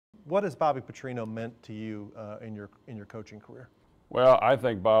What has Bobby Petrino meant to you in your coaching career? Well, I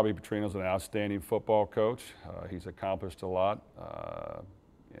think Bobby Petrino's an outstanding football coach. He's accomplished a lot,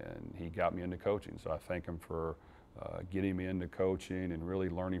 and he got me into coaching. So I thank him for getting me into coaching and really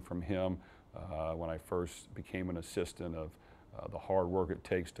learning from him when I first became an assistant of the hard work it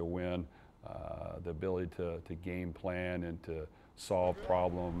takes to win, the ability to game plan and to solve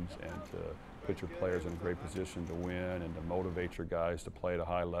problems and to put your players in a great position to win and to motivate your guys to play at a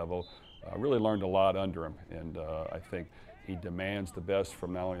high level. I really learned a lot under him, and I think he demands the best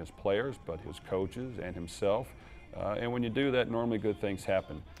from not only his players but his coaches and himself. And when you do that, normally good things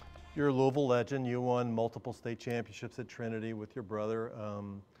happen. You're a Louisville legend. You won multiple state championships at Trinity with your brother.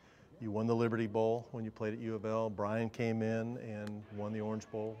 You won the Liberty Bowl when you played at U of L. Brian came in and won the Orange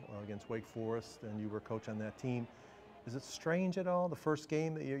Bowl against Wake Forest, and you were coach on that team. Is it strange at all, the first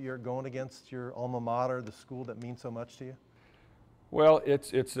game that you're going against your alma mater, the school that means so much to you? Well,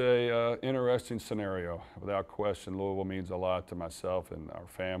 it's a interesting scenario. Without question, Louisville means a lot to myself and our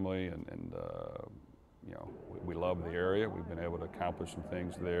family, and you know, we love the area. We've been able to accomplish some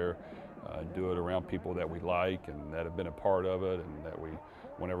things there, do it around people that we like and that have been a part of it, and that we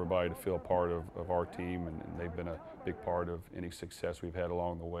want everybody to feel part of our team, and they've been a big part of any success we've had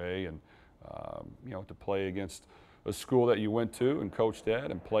along the way. And you know, to play against a school that you went to and coached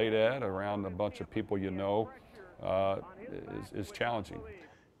at and played at around a bunch of people you know is challenging.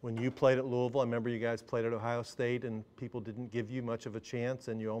 When you played at Louisville, I remember you guys played at Ohio State and people didn't give you much of a chance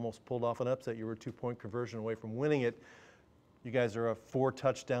and you almost pulled off an upset. You were a 2-point conversion away from winning it. You guys are a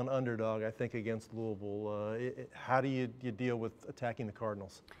 4-touchdown underdog, I think, against Louisville. How do you deal with attacking the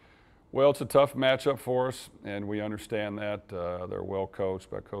Cardinals? Well, it's a tough matchup for us, and we understand that. They're well coached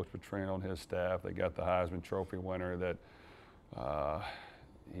by Coach Petrino and his staff. They got the Heisman Trophy winner that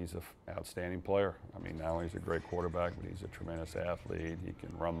he's an outstanding player. I mean, not only is he a great quarterback, but he's a tremendous athlete. He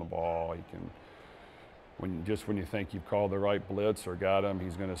can run the ball. He can, when you think you've called the right blitz or got him,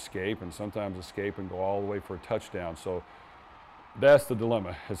 he's going to escape, and sometimes escape and go all the way for a touchdown. So that's the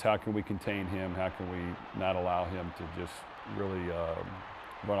dilemma, is how can we contain him? How can we not allow him to just really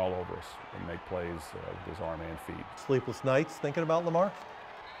run all over us and make plays with his arm and feet? Sleepless nights thinking about Lamar?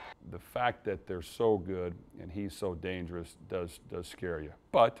 The fact that they're so good and he's so dangerous does scare you.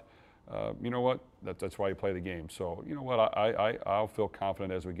 But you know what? That's why you play the game. So you know what? I'll feel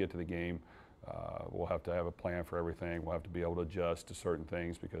confident as we get to the game. We'll have to have a plan for everything. We'll have to be able to adjust to certain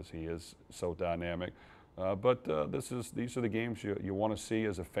things because he is so dynamic. But these are the games you want to see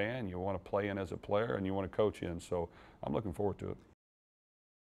as a fan, you want to play in as a player, and you want to coach in. So I'm looking forward to it.